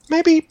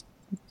 maybe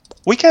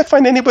we can't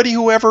find anybody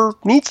who ever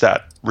needs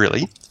that,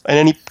 really, at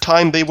any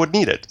time they would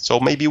need it. So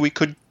maybe we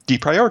could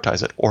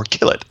deprioritize it or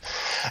kill it.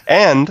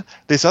 And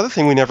this other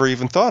thing we never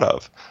even thought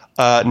of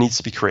needs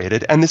to be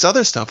created. And this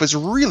other stuff is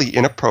really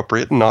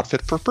inappropriate and not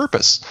fit for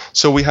purpose.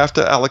 So we have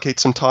to allocate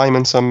some time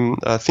and some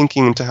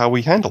thinking into how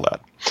we handle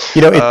that.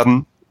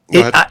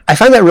 I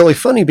find that really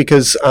funny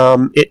because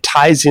it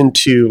ties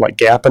into like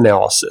gap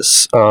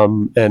analysis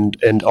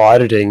and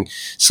auditing,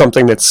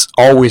 something that's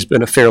always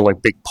been a fairly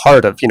big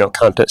part of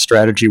content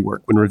strategy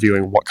work when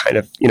reviewing what kind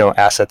of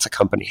assets a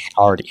company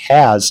already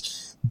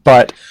has.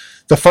 But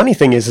the funny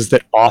thing is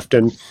that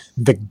often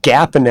the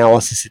gap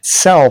analysis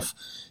itself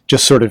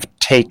just sort of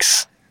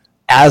takes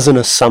as an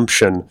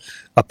assumption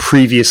a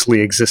previously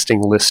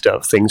existing list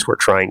of things we're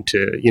trying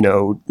to,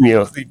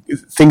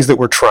 things that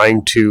we're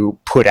trying to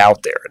put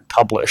out there and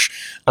publish.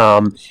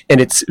 And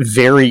it's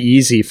very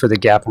easy for the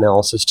gap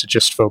analysis to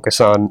just focus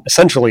on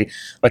essentially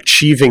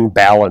achieving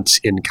balance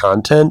in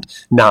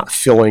content, not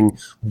filling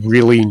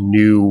really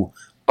new,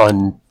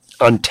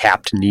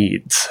 untapped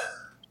needs.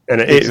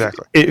 And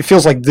it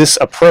feels like this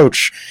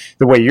approach,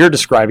 the way you're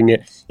describing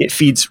it, it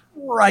feeds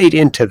right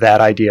into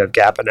that idea of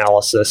gap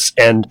analysis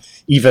and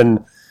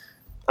even,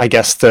 I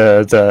guess,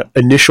 the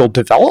initial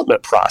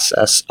development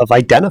process of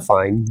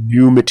identifying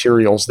new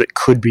materials that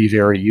could be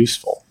very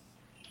useful.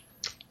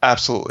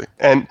 Absolutely.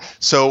 And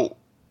so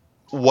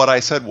what I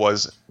said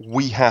was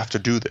we have to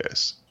do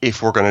this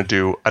if we're going to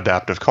do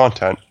adaptive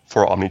content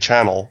for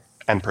omnichannel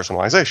and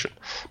personalization,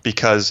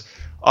 because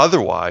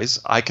otherwise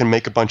I can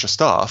make a bunch of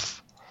stuff,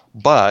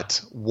 but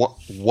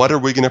what are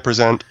we going to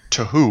present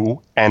to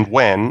who and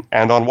when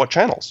and on what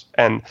channels?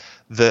 And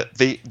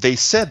they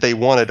said they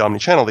wanted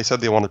omnichannel, they said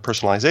they wanted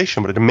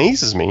personalization, but it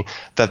amazes me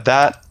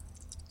that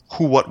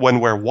who, what, when,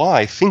 where,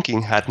 why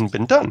thinking hadn't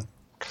been done.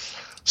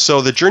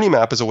 So the journey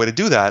map is a way to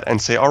do that and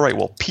say, all right,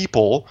 well,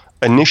 people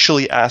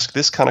initially ask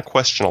this kind of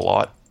question a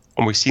lot,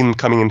 and we see them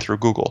coming in through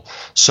Google.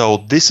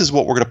 So this is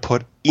what we're going to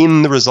put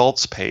in the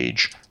results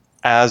page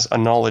as a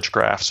knowledge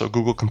graph so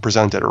Google can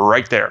present it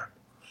right there,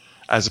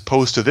 as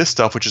opposed to this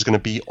stuff which is going to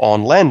be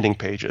on landing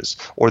pages,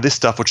 or this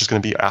stuff which is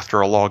going to be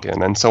after a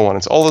login, and so on.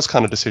 It's all those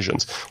kind of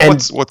decisions.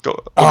 What goes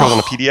on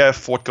a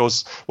PDF?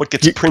 What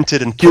gets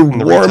printed and put in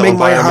the retail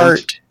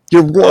environment?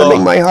 You're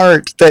warming my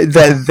heart.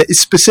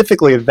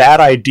 Specifically, that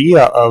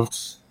idea of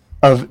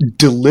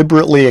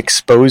deliberately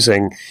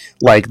exposing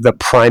like the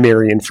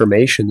primary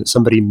information that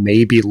somebody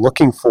may be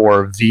looking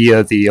for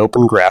via the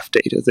Open Graph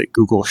data that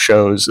Google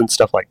shows and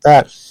stuff like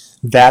that.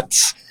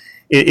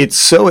 It's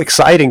so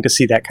exciting to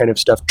see that kind of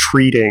stuff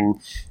treating.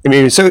 I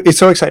mean, it's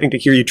so exciting to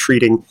hear you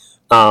treating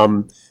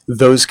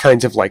those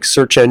kinds of like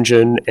search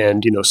engine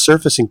and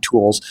surfacing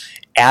tools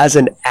as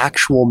an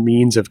actual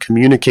means of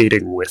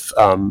communicating with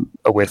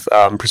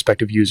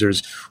prospective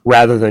users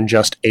rather than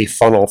just a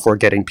funnel for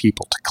getting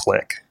people to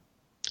click.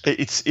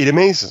 It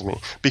amazes me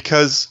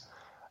because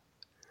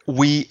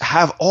we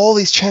have all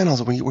these channels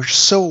and we're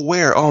so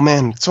aware, oh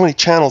man, so many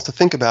channels to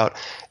think about,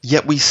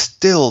 yet we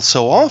still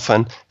so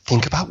often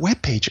think about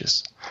web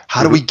pages.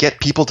 How do we get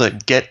people to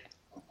get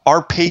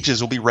our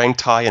pages will be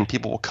ranked high and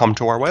people will come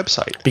to our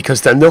website?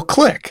 Because then they'll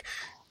click.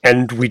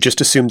 And we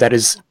just assume that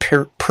is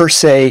per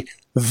se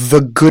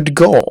the good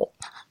goal.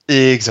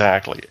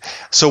 Exactly.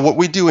 So what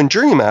we do in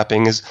journey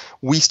mapping is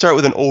we start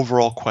with an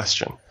overall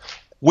question.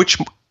 Which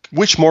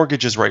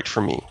mortgage is right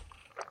for me?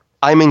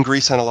 I'm in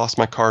Greece and I lost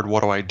my card.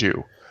 What do I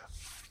do?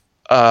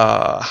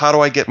 How do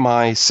I get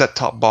my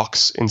set-top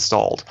box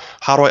installed?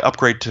 How do I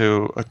upgrade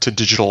to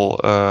digital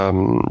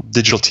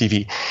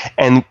TV?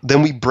 And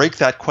then we break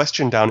that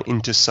question down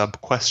into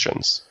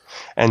sub-questions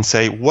and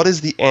say, what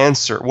is the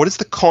answer? What is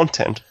the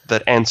content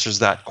that answers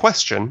that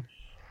question?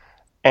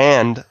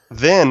 And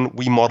then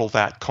we model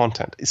that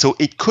content. So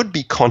it could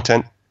be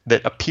content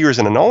that appears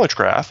in a knowledge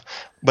graph,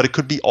 but it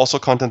could be also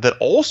content that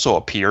also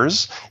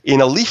appears in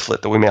a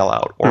leaflet that we mail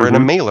out or in a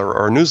mailer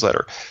or a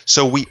newsletter.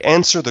 So we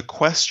answer the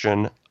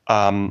question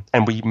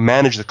and we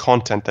manage the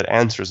content that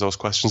answers those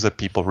questions that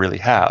people really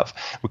have.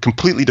 We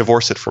completely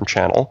divorce it from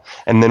channel,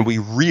 and then we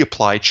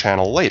reapply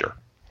channel later.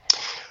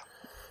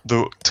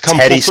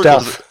 Heady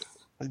stuff.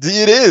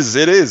 It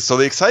is. So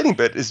the exciting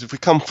bit is if we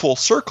come full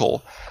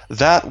circle,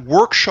 that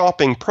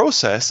workshopping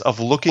process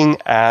of looking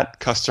at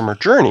customer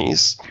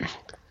journeys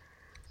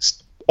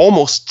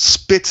almost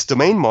spits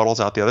domain models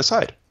out the other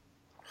side.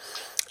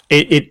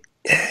 It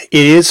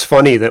is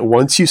funny that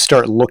once you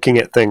start looking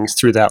at things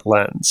through that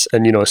lens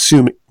and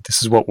assume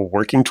this is what we're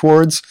working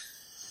towards,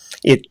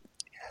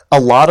 a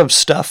lot of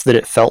stuff that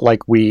it felt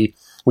like we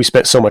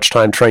spent so much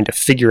time trying to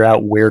figure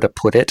out where to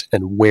put it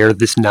and where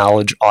this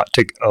knowledge ought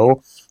to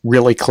go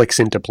really clicks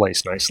into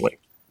place nicely.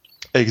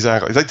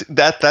 Exactly.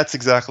 That's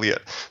exactly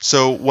it.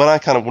 So when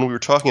we were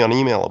talking on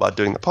email about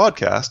doing the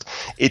podcast,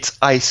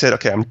 I said,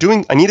 okay,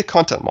 I need a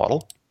content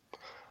model.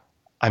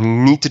 I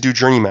need to do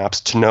journey maps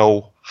to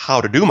know how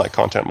to do my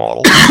content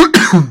model.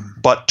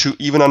 But to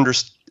even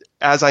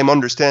as I'm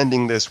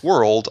understanding this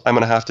world, I'm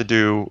going to have to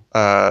do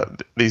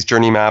these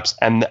journey maps,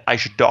 and I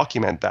should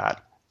document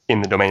that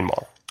in the domain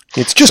model.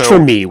 It's just for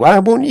me. Well, I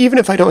won't, even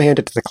if I don't hand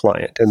it to the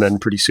client, and then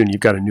pretty soon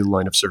you've got a new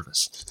line of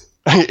service.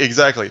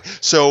 Exactly.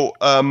 So,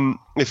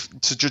 if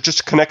to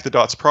just connect the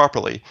dots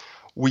properly,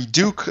 we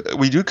do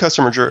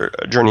customer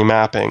journey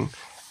mapping,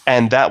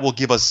 and that will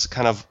give us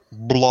kind of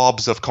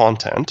blobs of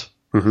content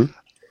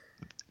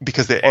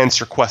because they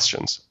answer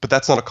questions. But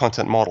that's not a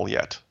content model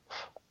yet.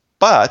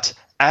 But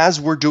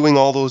as we're doing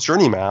all those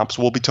journey maps,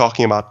 we'll be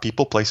talking about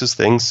people, places,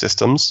 things,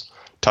 systems,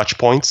 touch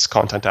points,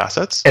 content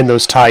assets. And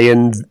those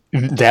tie-ins,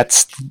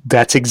 that's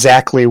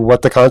exactly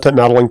what the content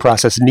modeling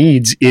process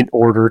needs in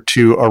order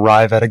to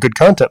arrive at a good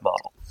content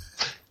model.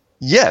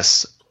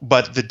 Yes,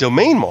 but the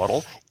domain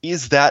model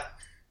is that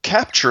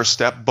capture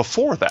step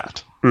before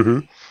that.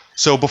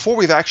 So before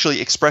we've actually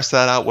expressed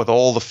that out with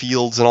all the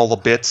fields and all the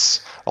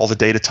bits, all the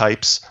data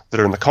types that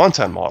are in the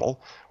content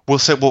model, we'll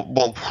say,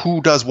 well,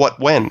 who does what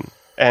when?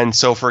 And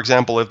so, for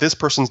example, if this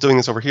person's doing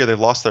this over here, they've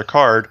lost their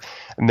card,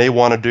 and they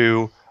want to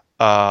do,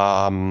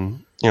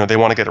 they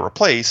want to get it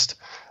replaced,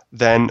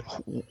 then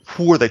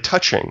who are they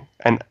touching,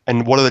 and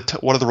what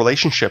are the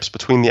relationships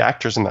between the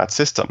actors in that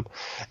system?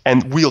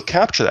 And we'll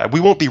capture that. We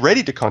won't be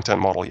ready to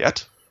content model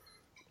yet,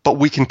 but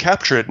we can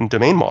capture it in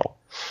domain model.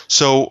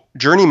 So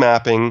journey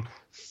mapping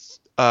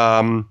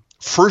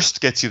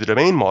first gets you the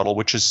domain model,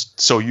 which is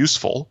so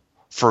useful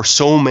for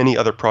so many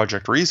other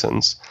project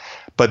reasons.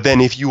 But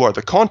then if you are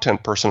the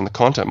content person and the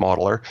content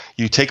modeler,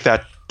 you take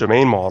that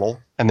domain model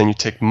and then you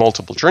take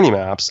multiple journey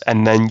maps,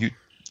 and then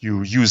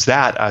you use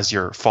that as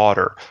your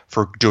fodder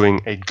for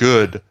doing a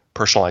good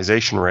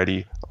personalization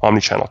ready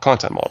omnichannel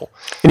content model.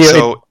 And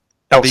go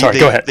ahead.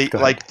 Go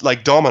ahead.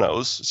 Like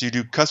Domino's, so you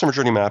do customer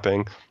journey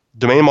mapping,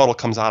 domain model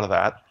comes out of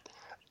that,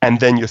 and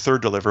then your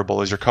third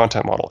deliverable is your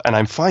content model. And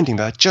I'm finding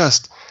that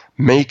just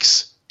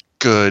makes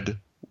good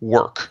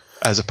work,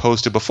 as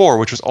opposed to before,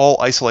 which was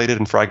all isolated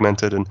and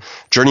fragmented, and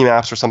journey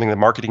maps were something that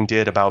marketing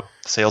did about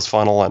the sales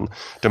funnel, and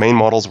domain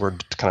models were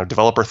kind of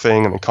developer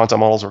thing, and then content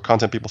models were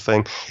content people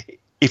thing.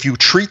 If you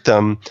treat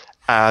them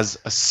as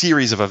a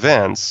series of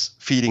events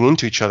feeding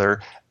into each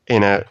other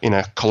in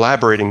a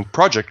collaborating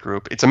project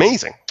group, it's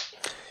amazing.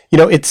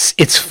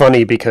 It's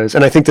funny because,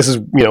 and I think this is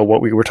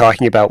what we were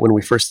talking about when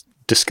we first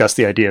discussed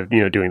the idea of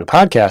doing the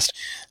podcast.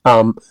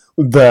 I'm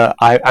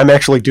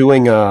actually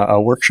doing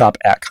a workshop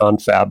at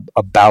Confab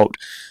about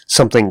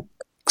something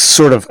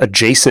sort of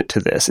adjacent to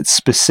this. It's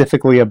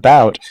specifically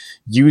about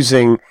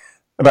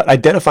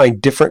identifying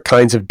different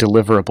kinds of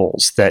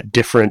deliverables that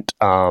different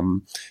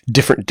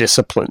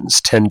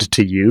disciplines tend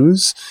to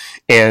use,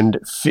 and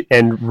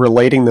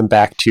relating them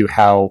back to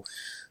how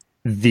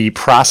the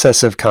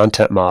process of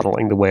content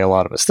modeling, the way a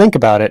lot of us think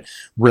about it,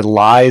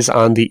 relies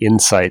on the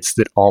insights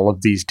that all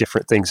of these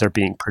different things are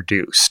being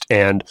produced,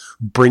 and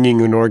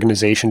bringing an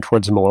organization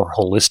towards a more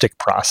holistic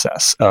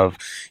process of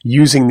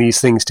using these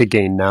things to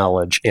gain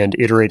knowledge and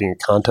iterating a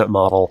content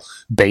model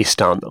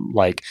based on them.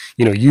 Like,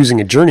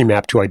 using a journey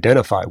map to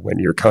identify when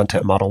your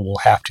content model will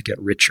have to get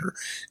richer,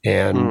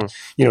 and,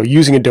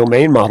 using a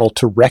domain model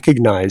to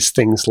recognize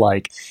things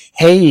like,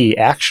 hey,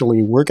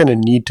 actually, we're going to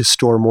need to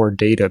store more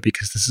data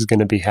because this is going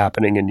to be happening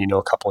in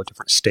a couple of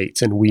different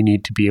states, and we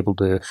need to be able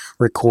to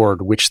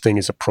record which thing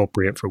is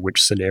appropriate for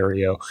which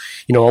scenario.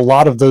 A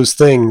lot of those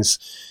things,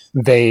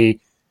 they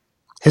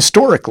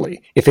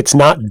historically, if it's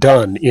not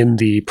done in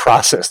the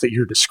process that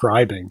you're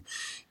describing,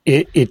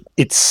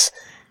 it's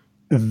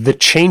the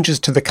changes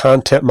to the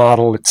content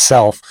model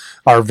itself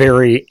are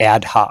very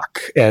ad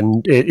hoc,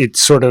 and it's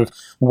sort of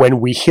when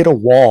we hit a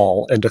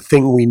wall and a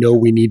thing we know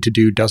we need to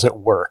do doesn't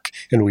work,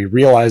 and we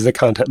realize the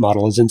content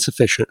model is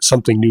insufficient,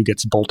 something new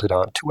gets bolted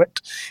onto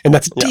it, and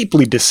that's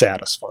deeply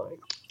dissatisfying.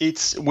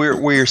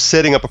 We're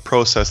setting up a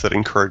process that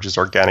encourages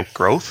organic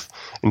growth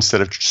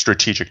instead of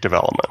strategic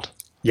development.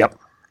 Yep.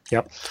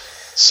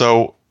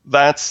 So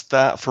that's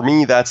for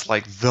me. That's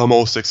like the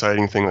most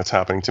exciting thing that's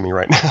happening to me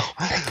right now,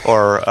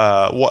 or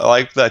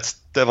that's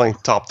definitely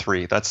top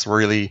three. That's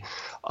really,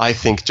 I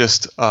think,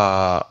 just what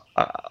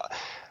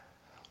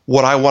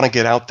I want to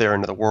get out there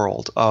into the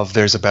world of.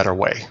 There's a better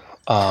way,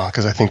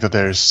 because I think that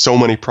there's so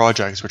many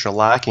projects which are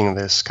lacking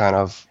this kind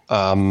of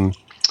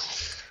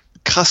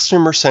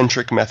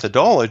customer-centric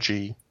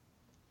methodology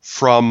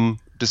from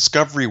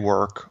discovery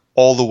work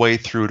all the way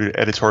through to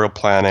editorial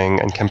planning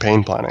and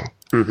campaign planning.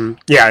 Mm-hmm.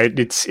 Yeah,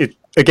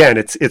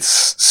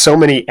 it's so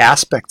many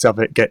aspects of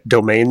it get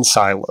domain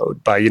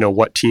siloed by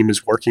what team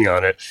is working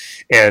on it,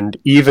 and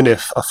even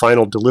if a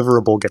final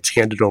deliverable gets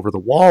handed over the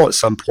wall at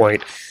some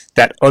point,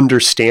 that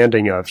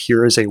understanding of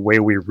here is a way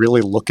we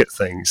really look at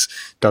things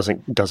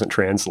doesn't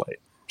translate.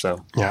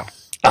 So yeah,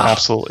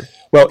 absolutely.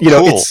 Well,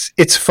 cool.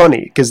 It's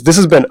funny because this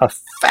has been a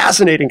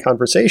fascinating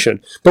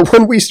conversation, but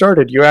when we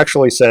started, you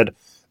actually said,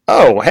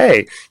 oh,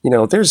 hey,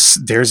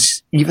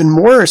 there's even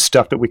more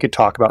stuff that we could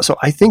talk about. So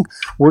I think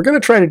we're going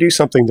to try to do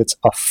something that's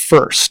a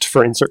first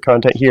for Insert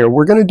Content here.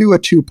 We're going to do a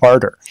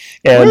two-parter,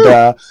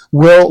 and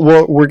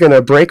we're going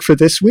to break for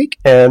this week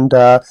and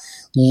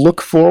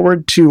look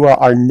forward to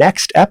our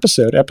next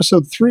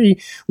episode 3,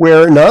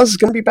 where Noz is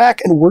going to be back,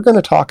 and we're going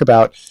to talk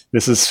about,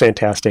 this is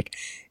fantastic,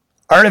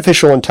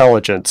 artificial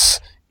intelligence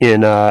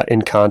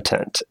in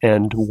content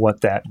and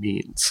what that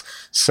means.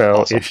 So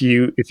Awesome. if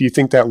you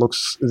think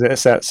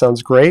that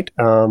sounds great,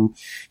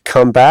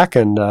 come back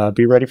and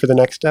be ready for the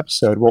next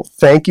episode. Well,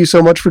 thank you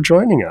so much for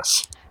joining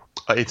us.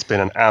 It's been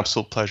an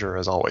absolute pleasure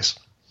as always.